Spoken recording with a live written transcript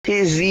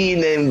His Z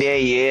and then there,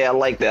 yeah, I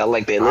like that. I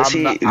like that. Let's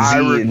hit Z I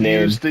and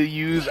then. refuse to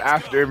use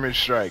after image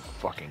strike.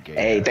 Fucking gay.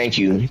 Hey, thank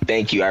you.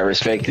 I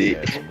respect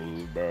it.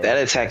 That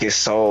attack is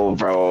so,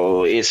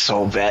 bro. It's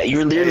so bad.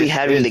 You're literally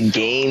having the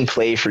game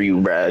play for you,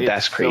 bro.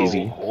 That's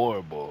crazy. So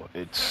horrible.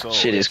 It's so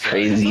shit is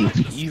crazy.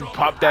 Like, you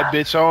pop that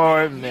bitch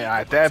on, and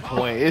at that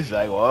point, it's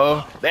like,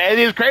 well, that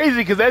is crazy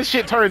because that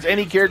shit turns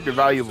any character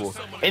valuable.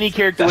 Any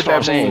character with that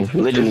I'm saying.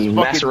 Literally,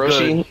 Master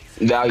Roshi,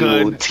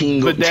 valuable.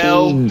 Team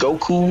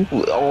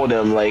Goku, all of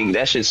them. Like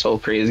that shit's so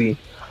crazy.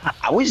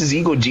 I wish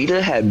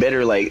Gogeta had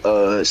better like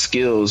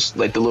skills,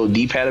 like the little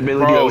D-pad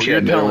ability. Bro,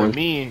 you're telling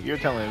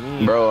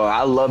me. Bro,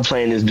 I love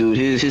playing this dude.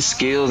 His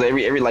skills,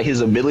 every like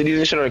his abilities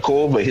and shit are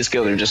cool, but his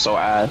skills are just so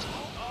ass.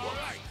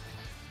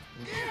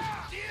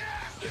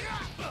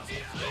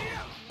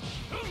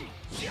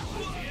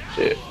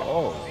 Shit.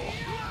 Oh.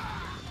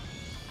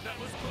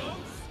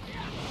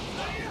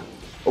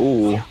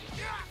 Ooh.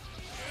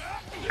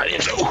 I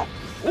didn't know.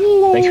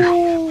 Ooh. Thank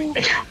you.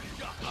 Thank you.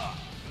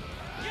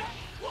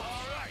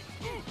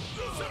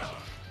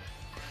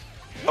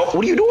 Oh,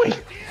 what are you doing?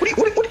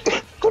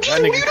 What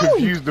that nigga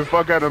confused the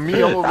fuck out of me.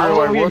 I'm over here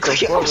like, what the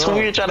fuck? I'm so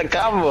here trying to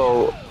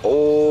combo.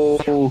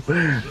 Oh.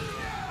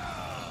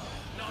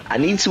 I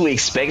need to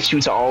expect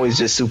you to always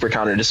just super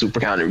counter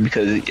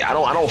because I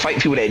don't fight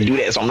people that do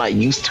that, so I'm not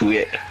used to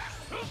it.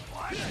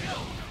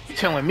 You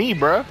telling me,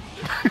 bro?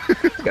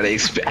 I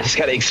just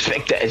gotta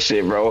expect that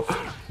shit, bro.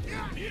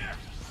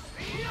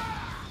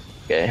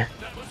 Okay.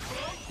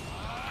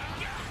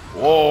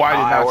 Whoa, I did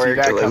not see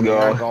that coming.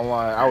 I'm not gonna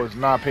lie. I was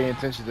not paying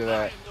attention to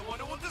that.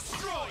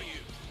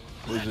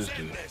 What's this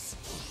dude?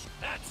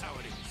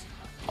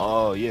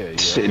 Oh, yeah.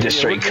 Shit, just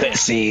straight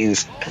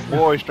cutscenes.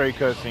 Boy, straight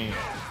cutscenes.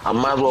 I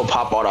might as well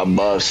pop all the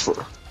buffs.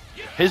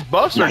 His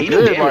buffs are he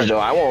good. Do damage, though.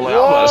 I won't lie. I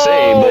was about to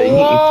say, but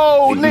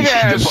nigga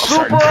has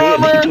super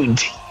armor.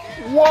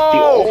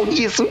 Whoa!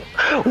 Wait,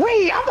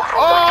 we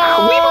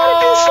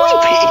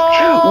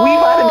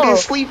might have been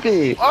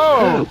sleeping.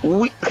 Oh!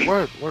 What?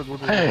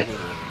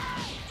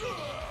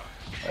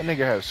 That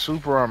nigga has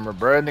super armor,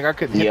 bro. Nigga, I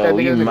couldn't hit that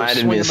nigga. You might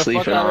have been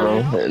sleeping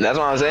on him. That's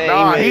what I'm saying.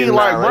 Nah, he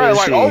like, bro,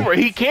 like over.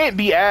 He can't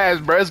be ass,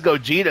 bro. It's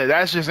Gogeta.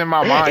 That's just in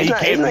my mind. He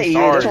can't be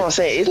sorry. That's what I'm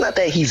saying. It's not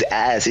that he's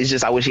ass. It's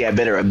just I wish he had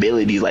better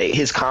abilities, like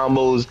his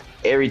combos,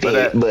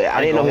 everything. But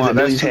I didn't know his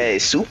abilities had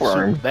super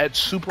armor. That's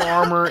super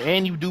armor,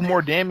 and you do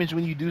more damage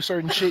when you do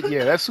certain shit.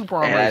 Yeah, that's super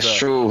armor. That's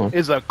true.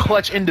 Is a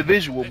clutch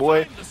individual,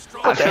 boy.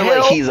 I feel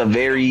like he's a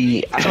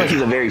very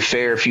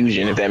fair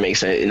fusion, if that makes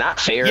sense. Not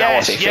fair. I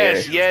won't say fair.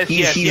 Yes.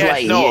 He's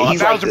like, no,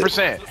 he's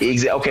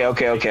 1,000%. Okay.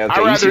 I'd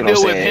rather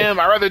deal with him.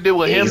 I'd rather deal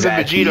with him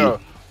than Vegito.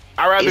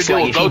 I'd rather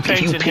deal with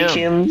Gotenks than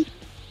him.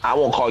 I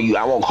won't call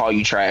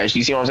you trash.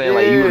 You see what I'm saying?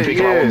 Like you would pick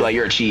him up and be like,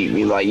 you're cheap.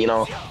 Be like, you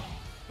know,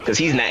 because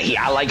he's not.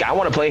 I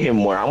want to play him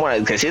more.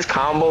 Because his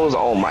combos.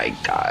 Oh my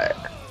god.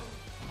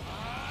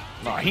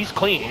 Nah, he's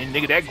clean,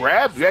 nigga. That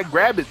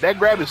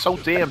grab is so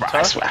damn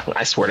tough.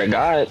 I swear to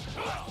God.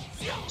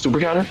 Super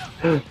counter,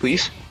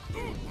 please.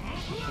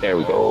 There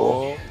we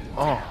go.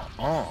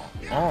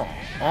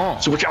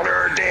 Super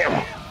counter,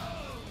 damn.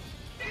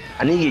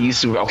 I need to get used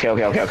to. Okay.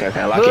 Lock in.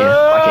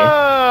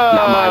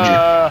 Now mind you.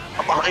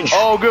 I'm behind you.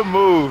 Oh, good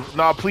move.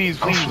 Nah, please.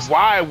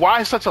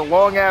 Why such a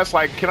long ass?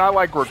 Like, can I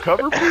like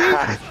recover,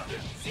 please?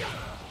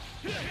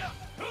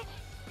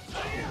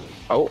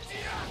 Oh,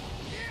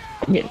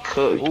 I'm getting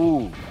cooked.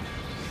 Ooh,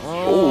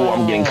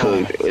 I'm getting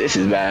cooked. This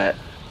is bad.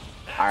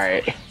 All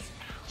right.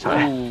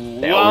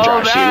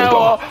 Well,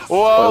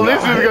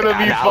 this is gonna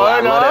be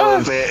fun,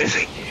 huh?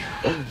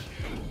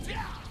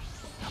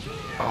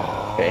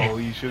 Oh,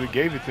 you should have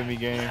gave it to me,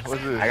 game.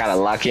 What's this? I gotta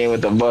lock in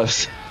with the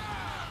buffs.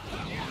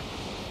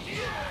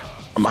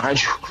 I'm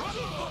behind you.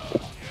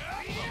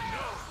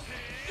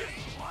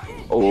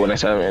 Oh,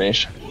 nice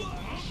finish.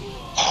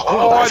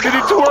 Oh, I did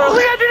it too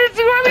early.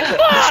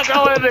 Fuck!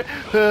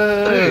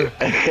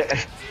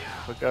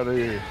 Fuck out of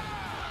here.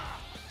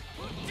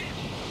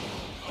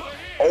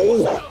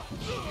 Oh.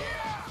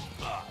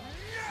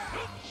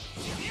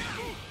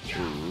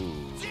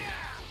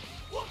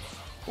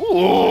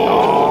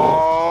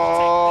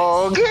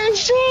 Oh, good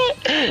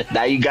shit.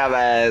 Now you got my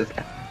ass.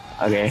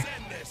 Okay.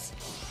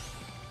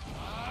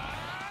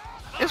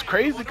 It's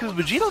crazy because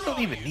Vegito don't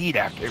even need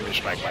after image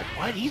strike. Like,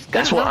 what?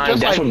 That's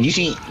what you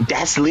see.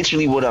 That's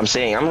literally what I'm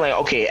saying. I'm like,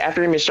 okay,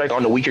 after image strike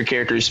on the weaker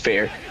character is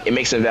fair. It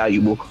makes it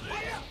valuable.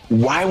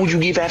 Why would you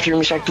give after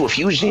image strike to a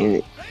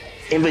fusion?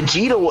 And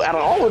Vegito out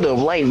of all of them,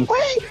 like,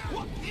 what?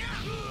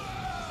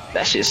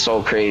 That shit's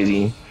so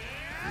crazy.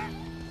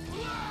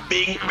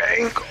 Big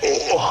bang.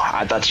 Oh,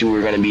 I thought you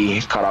were gonna be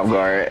caught off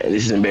guard.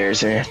 This is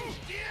embarrassing.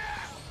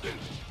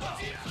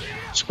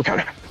 Super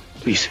counter,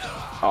 please.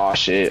 Oh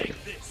shit.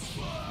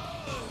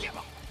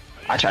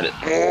 I tried to.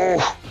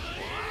 Oh.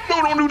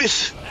 No, don't do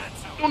this.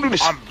 Don't do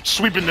this. I'm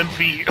sweeping them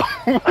feet.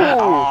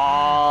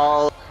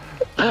 Oh.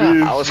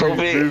 I was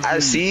hoping. I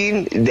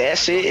seen that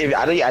shit.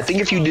 I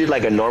think if you did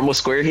like a normal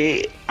square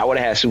hit, I would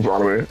have had super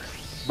armor.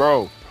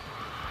 Bro.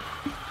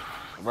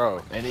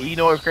 And you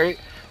know what's great?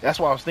 That's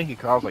what I was thinking,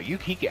 because I was like,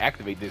 he can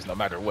activate this no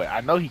matter what.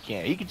 I know he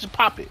can. He can just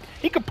pop it.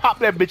 He can pop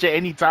that bitch at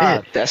any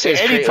time. That's At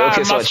just any crazy. time,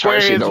 Okay, so my square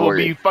charge heads don't will work.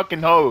 be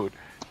fucking hoed.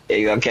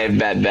 Okay,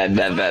 bet.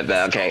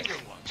 Okay,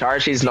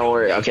 charge sheets don't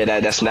work. Okay,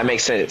 that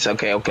makes sense.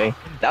 Okay.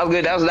 That was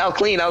good. That was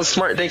clean. That was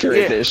smart thinking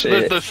right there.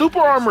 Shit. The super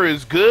armor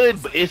is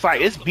good, but it's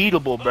like, it's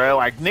beatable, bro.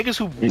 Like, niggas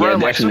who run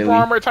like super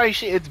armor type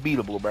shit, it's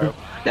beatable, bro.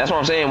 That's what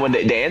I'm saying. When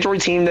the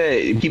Android team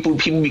that people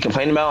be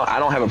complaining about, I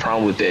don't have a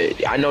problem with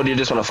it. I know they're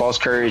just on a false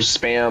courage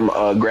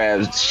spam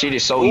grabs. Shit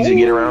is so easy to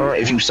get around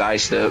if you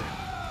sidestep.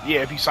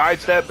 Yeah, if you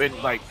sidestep and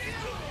like,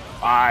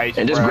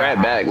 and just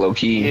grab back low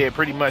key. Yeah,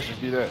 pretty much just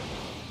do that.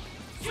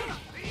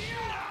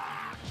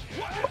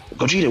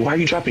 Gogeta, why are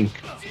you dropping?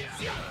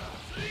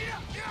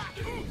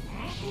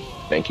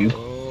 Thank you.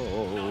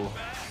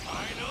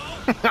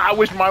 I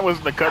wish mine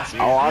wasn't a cutscene.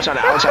 Oh, I was trying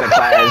to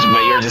clash,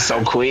 but you're just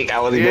so quick. I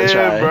wasn't gonna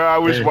try. Yeah, bro. I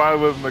wish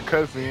mine wasn't a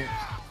cutscene.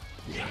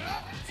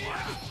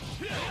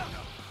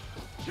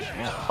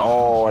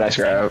 Oh, that's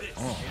grab.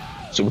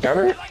 Super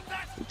counter.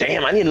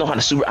 Damn, I need to learn how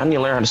to super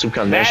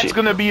counter that shit.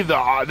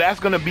 That's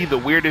gonna be the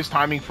weirdest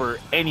timing for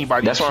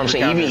anybody. That's what I'm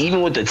saying.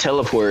 Even with the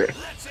teleport.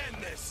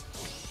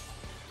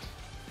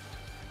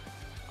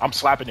 I'm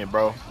slapping it,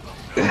 bro.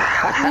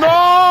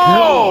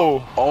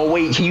 No! Oh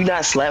wait, can you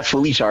not slap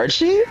fully charged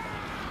shit?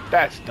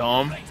 That's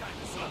dumb.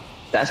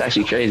 That's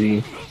actually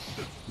crazy.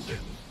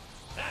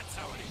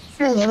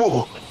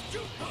 Whoa.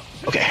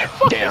 Okay,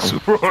 damn.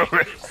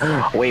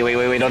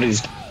 Wait, don't do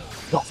this.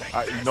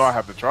 You know I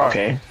have to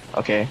try.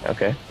 Okay.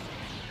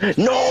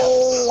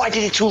 No, I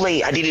did it too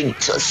late. I did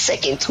it a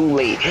second too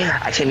late.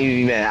 I can't even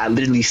be mad. I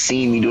literally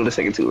seen me do it a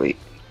second too late.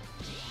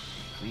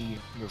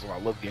 That's why I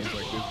love games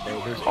like this,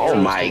 bro. Oh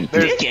my,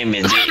 this game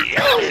is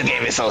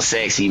so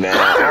sexy, man.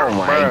 Oh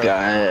my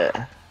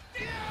god.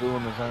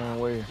 Doing the same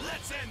way.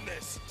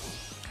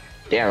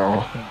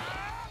 Damn.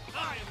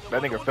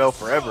 That nigga fell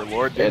forever,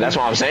 Lord. Yeah, that's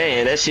what I'm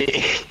saying. That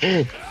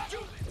shit.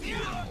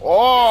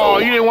 Oh,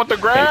 you didn't want the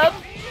grab?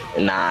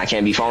 Nah, I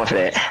can't be falling for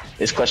that.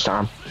 It's clutch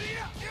time.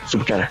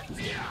 Super counter.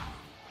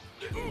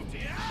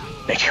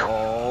 Thank you.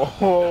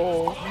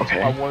 Oh,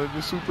 okay. I wanted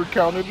the super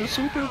counter.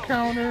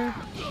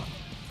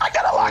 I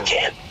gotta lock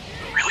in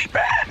really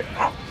bad.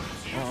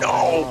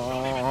 No.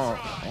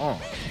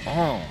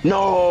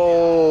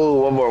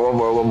 One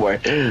more.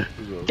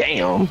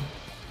 Damn.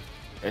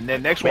 And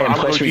then next one, I'm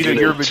Gogeta,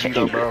 you're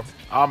Vegito, bro.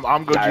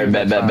 I'm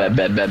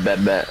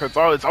Gogeta. Bet. Cause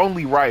it's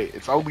only right.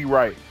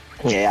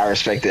 Yeah, I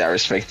respect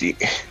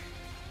it.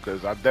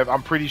 Because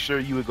I'm pretty sure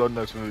you would go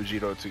nuts for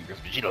Vegito too. Because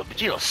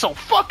Vegito's so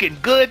fucking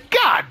good.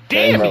 God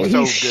damn, bro,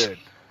 he's so good.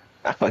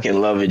 I fucking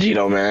love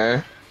Vegito,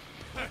 man.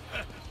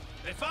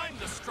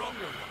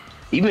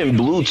 Even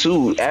blue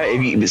too.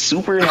 If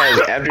super has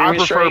after I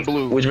prefer strike,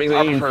 blue, which makes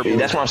me.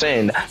 That's what I'm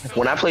saying.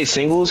 When I play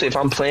singles, if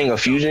I'm playing a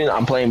fusion,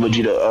 I'm playing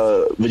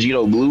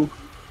Vegito blue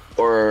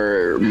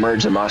or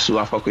Merge Zamasu.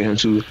 I fuck with him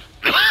too.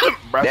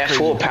 That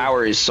full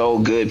power is so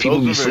good. People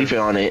be sleeping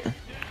on it.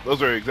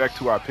 Those are exact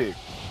two I picked.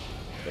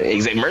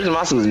 Exactly. Merge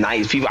Zamasu is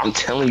nice. People, I'm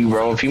telling you,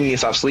 bro. People need to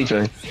stop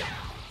sleeping.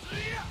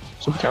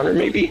 Super counter,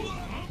 maybe.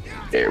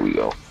 There we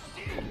go.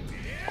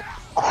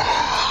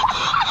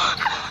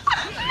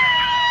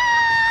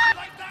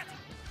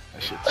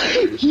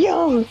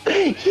 Yo,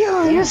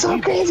 you're so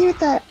crazy with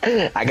that.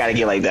 I gotta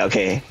get like that.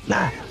 Okay,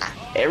 nah.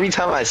 Every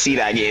time I see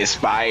that, I get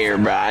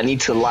inspired, bro. I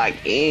need to lock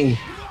in.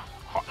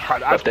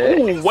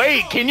 Oh,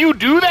 wait, can you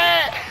do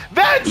that?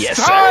 That's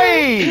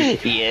tight.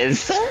 Yes,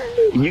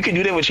 sir. You can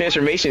do that with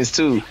transformations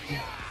too.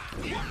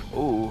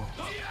 Ooh,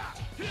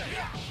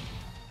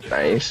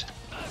 nice.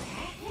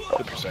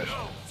 good perception.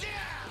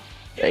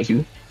 Thank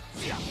you.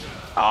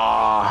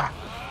 Ah.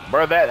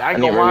 Bro, that I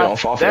ain't gonna lie.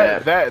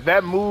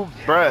 That move,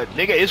 bro,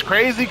 nigga, it's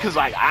crazy because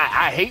like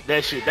I hate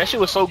that shit. That shit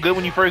was so good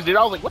when you first did it.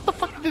 I was like, what the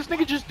fuck did this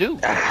nigga just do?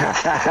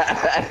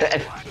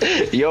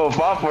 Yo,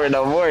 fall for it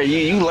no more.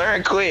 You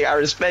learn quick. I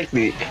respect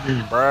it,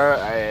 bro.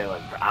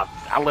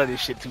 I love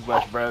this shit too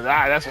much, bro.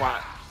 That's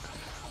why.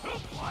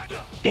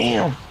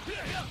 Damn.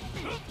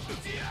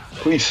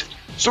 Please,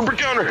 super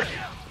counter,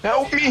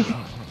 help me.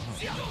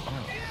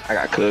 I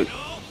got cooked.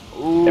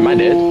 Ooh, am I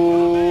dead?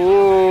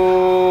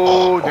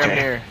 Oh, damn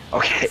near.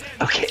 Okay.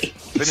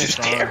 This is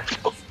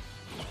terrible.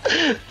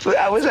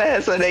 I wish I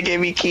had something that gave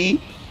me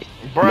key.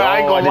 Bro, no, I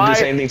ain't gonna lie. did the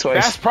same thing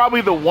twice. That's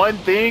probably the one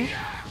thing.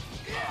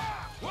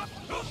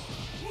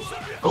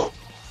 Oh,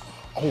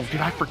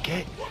 did I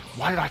forget?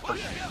 Why did I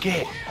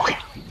forget? Okay.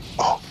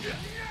 Oh.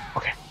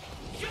 Okay.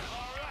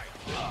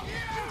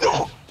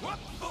 No.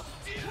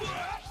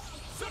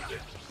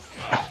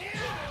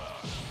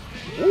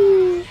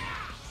 Ooh.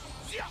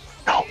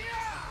 No.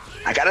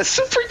 I got a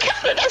super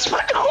counter. That's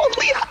my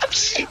only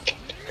option.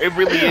 It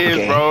really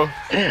is, bro.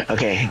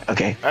 Okay.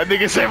 I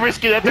think it's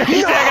risky at the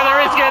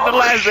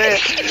last day.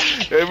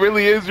 It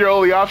really is your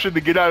only option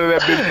to get out of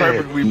that bitch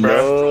perfectly,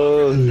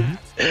 bro. No.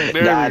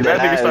 That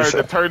nigga started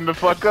to turn the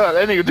fuck up.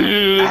 That nigga,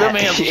 that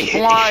man was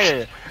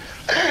flying.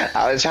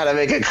 I was trying to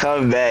make a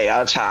comeback.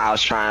 I was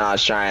trying. All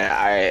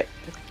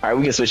right,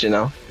 we can switch it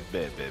now.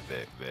 Bet.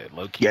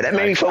 Low key. Yeah, that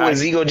made me fuck with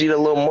Gogeta a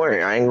little more.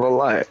 I ain't gonna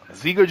lie.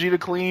 Gogeta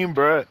clean,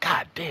 bro.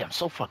 God damn,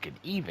 so fucking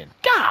even.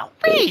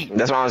 Golly.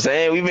 That's what I'm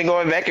saying. We've been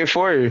going back and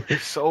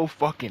forth. So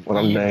fucking when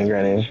I'm done,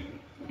 granted.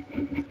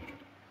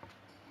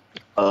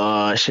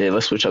 Shit.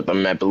 Let's switch up the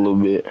map a little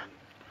bit.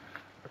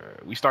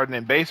 We starting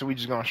in base, or we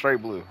just going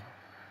straight blue?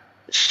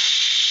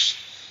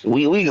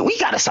 We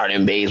gotta start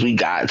in base. We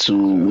got to.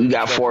 We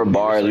got 4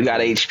 bars. We got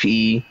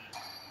HP.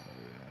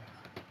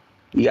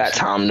 We got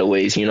time to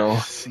waste, you know.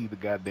 See the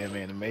goddamn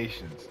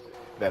animations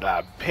that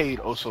I paid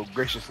oh so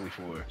graciously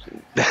for.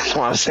 That's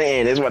what I'm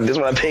saying. This is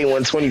what I paid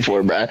 120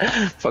 for, bro.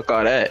 Fuck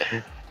all that.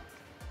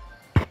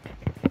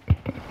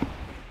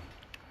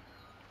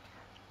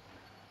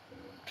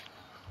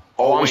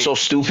 Oh, I'm so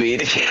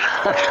stupid.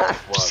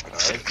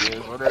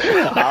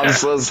 I'm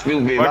so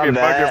stupid. My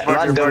bad.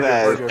 My dumb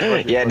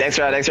ass. Yeah, next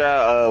round.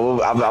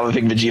 I'm gonna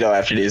pick Vegito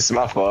after this.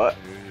 My fault.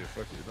 Yeah,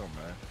 fuck it, don't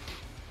matter.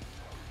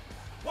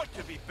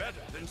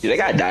 Dude, they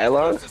got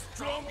dialogue?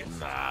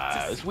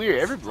 Nah, it's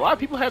weird. A lot of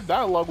people have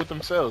dialogue with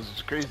themselves.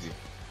 It's crazy.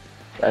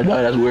 I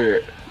know, that's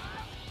weird.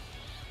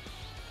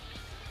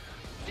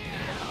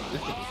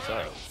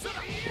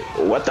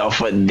 What the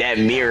fuck? That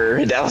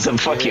mirror? That was a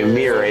fucking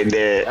mirror right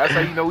there. That's how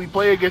you know we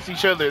play against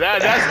each other.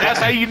 That's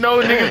how you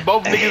know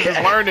both niggas is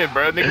learning,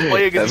 bro. Niggas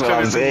play against each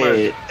other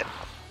too much.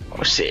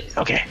 Oh shit.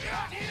 Okay.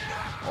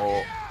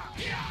 Oh.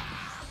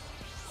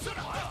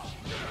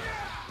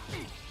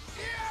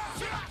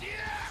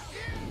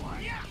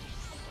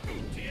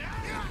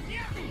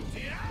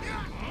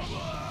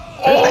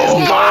 Oh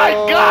my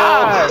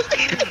god!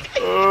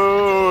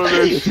 Oh,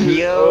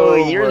 yo,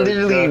 you're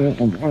literally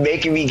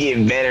making me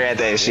get better at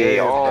that shit.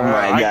 Yeah, oh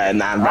my god,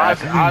 nah, bro.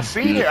 I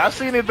seen it. I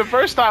seen it the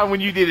first time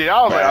when you did it.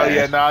 I was like, oh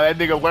yeah, nah, that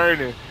nigga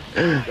learning.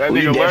 That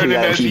nigga learning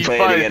as he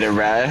fights. Together,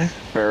 bro.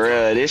 For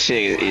real, this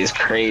shit is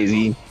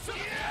crazy.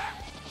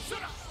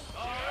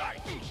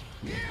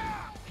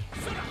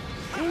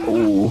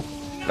 Ooh,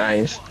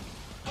 nice.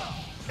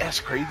 That's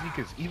crazy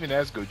because even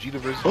as Gogeta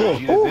versus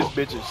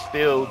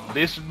Vegeta,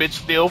 this bitch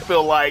still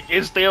feel like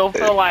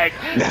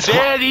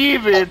dead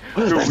even.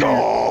 Let's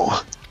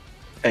go.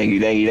 Thank you.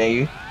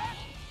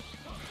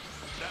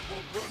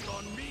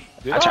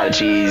 I tried to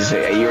cheese. You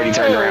already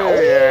turned around.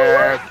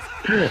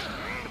 Yeah.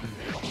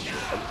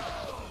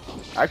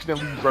 I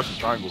accidentally brushed the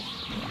triangle.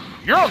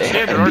 You're on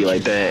standard, aren't you?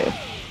 Like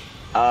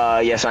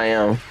that. Yes I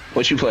am.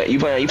 What you play? You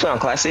play on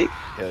classic?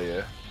 Hell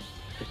yeah.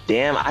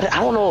 Damn, I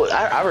don't know.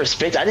 I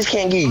respect. I just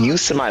can't get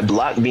used to my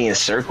block being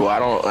circle. I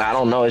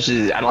don't know. It's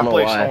just I don't know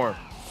why. Storm.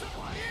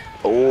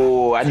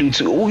 Oh, I do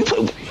too. Ooh,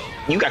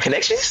 you got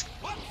connections?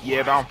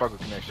 Yeah, but I don't fuck with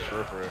connections.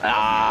 For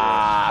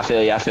Ah, I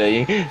feel you.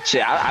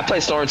 Shit, I play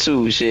Storm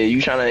too. Shit,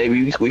 you trying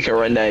to? We can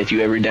run that if you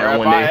ever down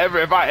one day.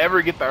 If I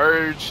ever get the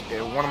urge,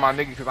 and one of my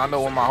niggas, because I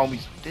know one of my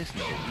homies, this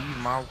nigga leave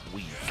my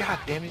weed. God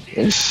damn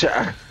it.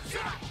 Sure.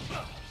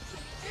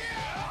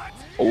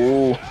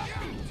 Oh.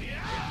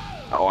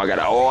 Oh,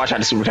 I tried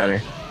to super counter.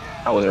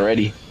 I wasn't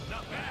ready.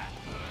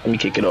 Let me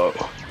kick it up.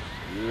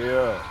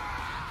 Yeah.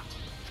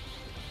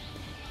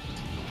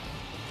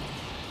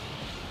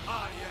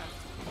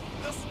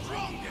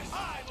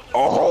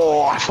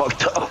 Oh, I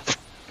fucked up.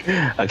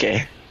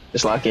 Okay,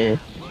 just lock in.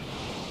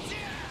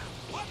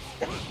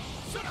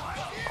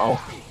 Oh.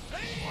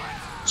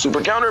 Super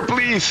counter,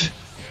 please.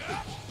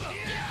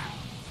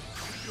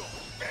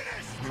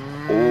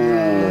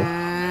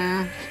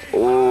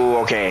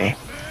 Oh, okay.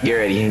 Get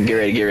ready.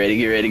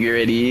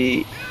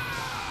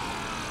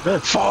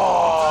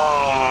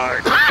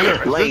 Fuck!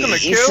 Like,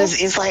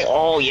 it's like,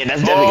 oh yeah,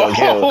 that's definitely gonna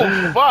kill.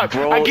 Oh fuck!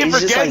 Bro, I keep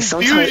forgetting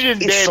fusion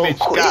damage. It's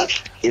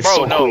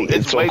so quick.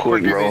 It's way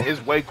quicker, bro. It's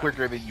way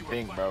quicker than you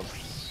think, bro.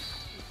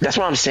 That's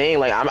what I'm saying.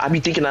 Like, I be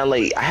thinking I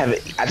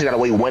just gotta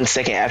wait 1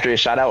 second after it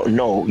shot out.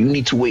 No, you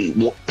need to wait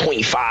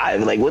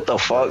 0.5. Like, what the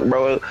fuck,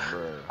 bro? All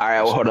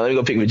right, well, hold on. Let me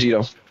go pick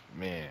Vegito.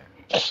 Man.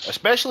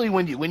 Especially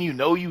when you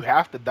know you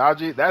have to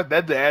dodge it, that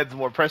adds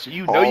more pressure.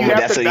 You know you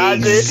have to dodge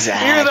it.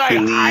 You're like,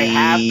 I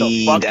have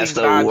to fucking that's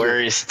the dodge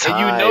worst it.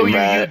 time, and you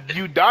know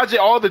you dodge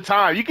it all the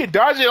time. You can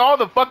dodge it all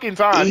the fucking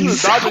time. You can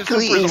dodge it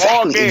supers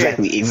all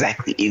game.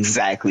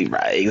 Exactly, bro.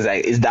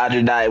 Exactly. Is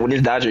Dodger die? When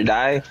does Dodger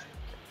die?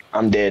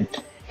 I'm dead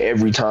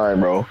every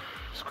time, bro.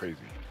 It's crazy.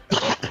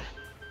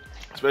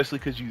 Especially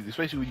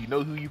when you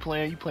know who you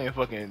playing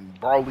fucking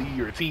Brawly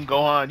or Team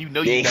Gohan, you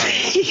know you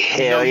dying.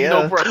 Hell yeah. You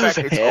know for a fact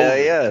it's over.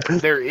 Yeah.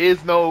 There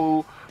is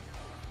no.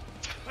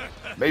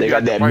 Maybe they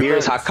got that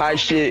Mirror's Hakai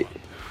shit.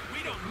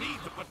 We don't need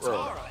the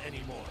Patara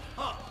anymore,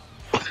 huh?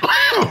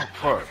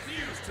 Fuck.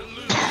 To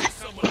lose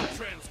someone who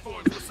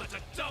transforms with such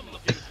a dumb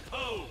looking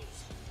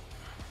pose.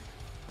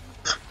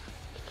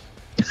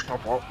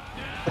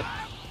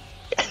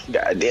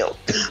 God damn.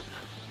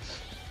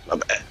 My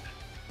bad.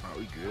 Oh,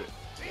 we good.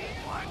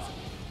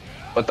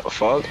 What the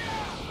fuck?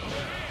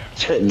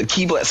 The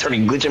keyboard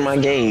started glitching my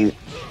game.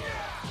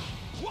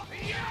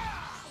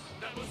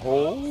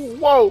 Oh,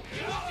 whoa.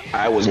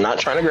 I was not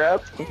trying to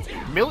grab.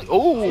 Millie,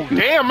 oh,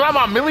 damn, not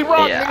my Millie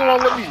Rock. Yeah. Nigga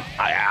won't let me.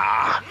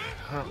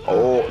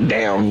 Oh,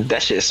 damn.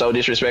 That shit's so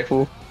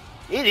disrespectful.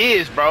 It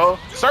is, bro.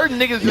 Certain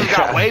niggas just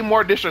got way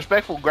more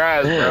disrespectful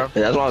grabs, bro.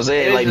 That's what I'm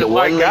saying. It's Like the just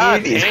one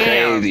like, leg is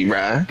crazy,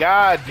 bro.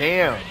 God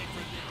damn.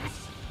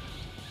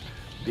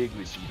 Big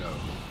Vegito.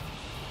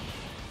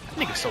 That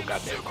nigga so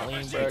goddamn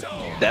clean, bro.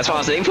 That's why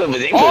I'm saying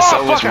they put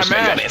so much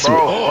respect on that. Bro.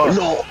 Oh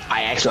no,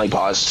 I accidentally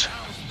paused.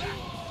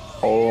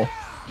 Oh.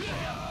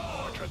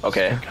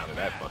 Okay.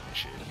 That fucking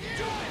shit.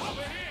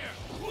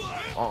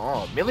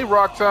 Millie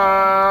rock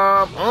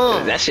time.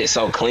 That shit's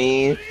so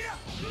clean.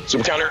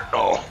 Super counter.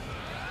 Oh.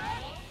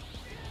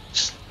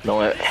 You know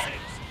what?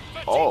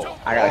 Oh.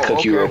 I gotta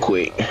cook you real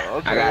quick.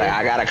 Okay.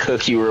 I gotta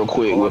cook you real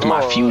quick with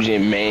my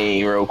fusion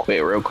main real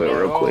quick.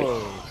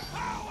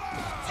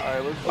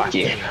 Alright, let's Lock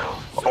in.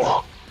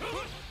 Oh.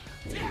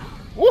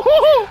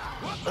 Woohoo!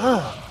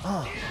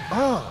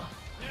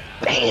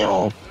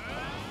 Damn.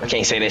 I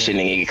can't say that shit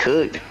nigga get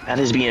cooked. That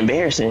just be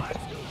embarrassing.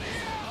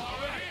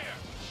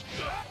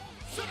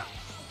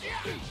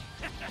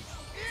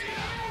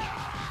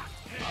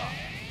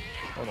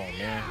 Hold on,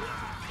 man.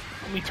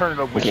 Let me turn it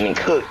up. I'm getting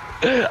cooked.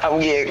 I'm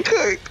getting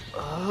cooked.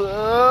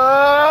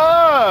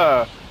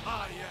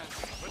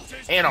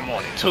 And I'm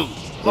on it too.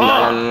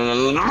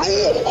 No.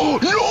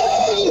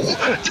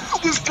 That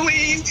was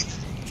clean.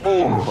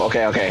 Oh,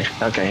 okay.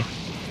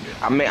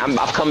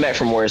 I've come back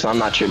from worse. So I'm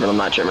not tripping.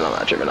 Yeah,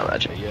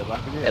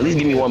 At least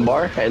give me one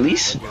bar. At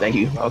least. Thank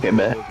you. Okay,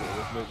 bet.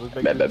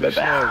 Bet.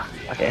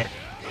 Okay.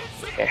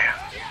 Yeah.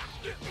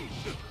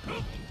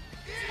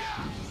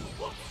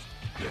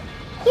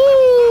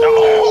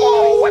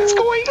 Oh, what's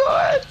going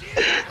on?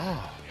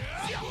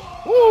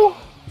 Woo!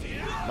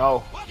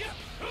 No.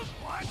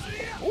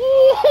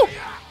 Woo!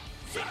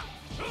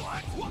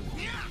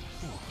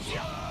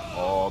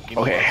 Oh, give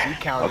me Okay. one.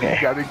 Count. Okay.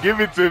 You gotta give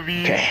it to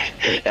me.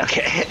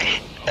 Okay.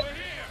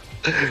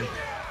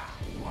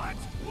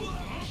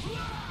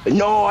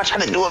 No, I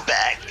tried to do it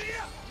back.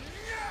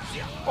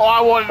 Oh,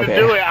 I wanted to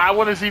do it. I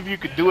want to see if you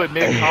could do it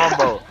mid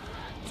combo.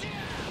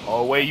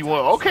 Oh wait, you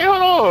want? Okay,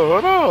 hold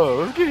on.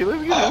 Let's get it.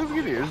 This is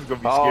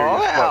gonna be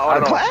scary. As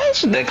fuck.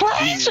 The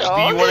clash. Do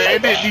you want to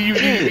end it? Do you?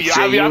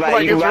 I mean, I feel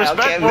like it's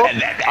respectful.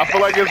 I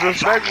feel like it's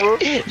respectful.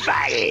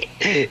 Fuck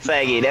it.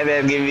 That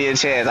man give me a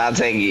chance. I'll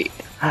take it.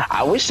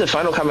 I wish the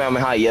final comeback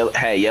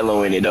had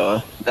yellow in it,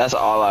 though. That's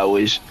all I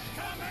wish.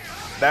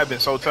 That'd been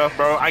so tough,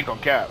 bro. I ain't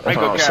gonna cap. That's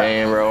what I'm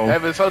saying, bro.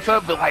 That'd been so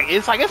tough, but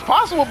it's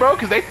possible, bro,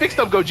 because they fixed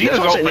up Gogeta's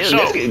own for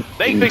sure.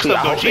 They fixed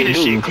up Gogeta's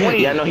shit clean.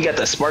 Yeah, I know he got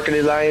the spark in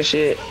his eye and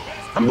shit.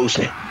 I'm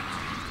boosting.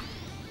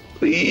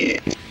 Please.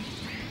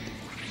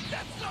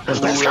 Let's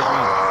go.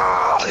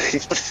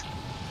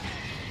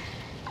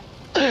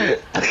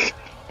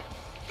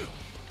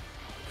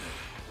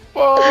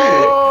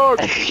 Fuck.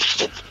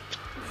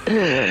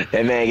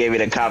 That man gave me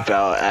the cop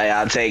out.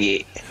 I'll take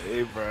it.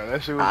 Hey, bro,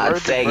 that shit was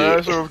worth it, bro.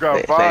 That shit was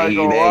got fired.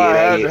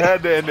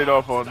 Had to end it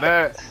off on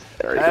that.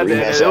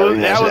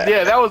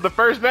 That was the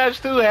first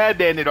match too. Had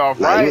to end it off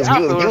right. I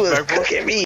feel respectful. Look at me.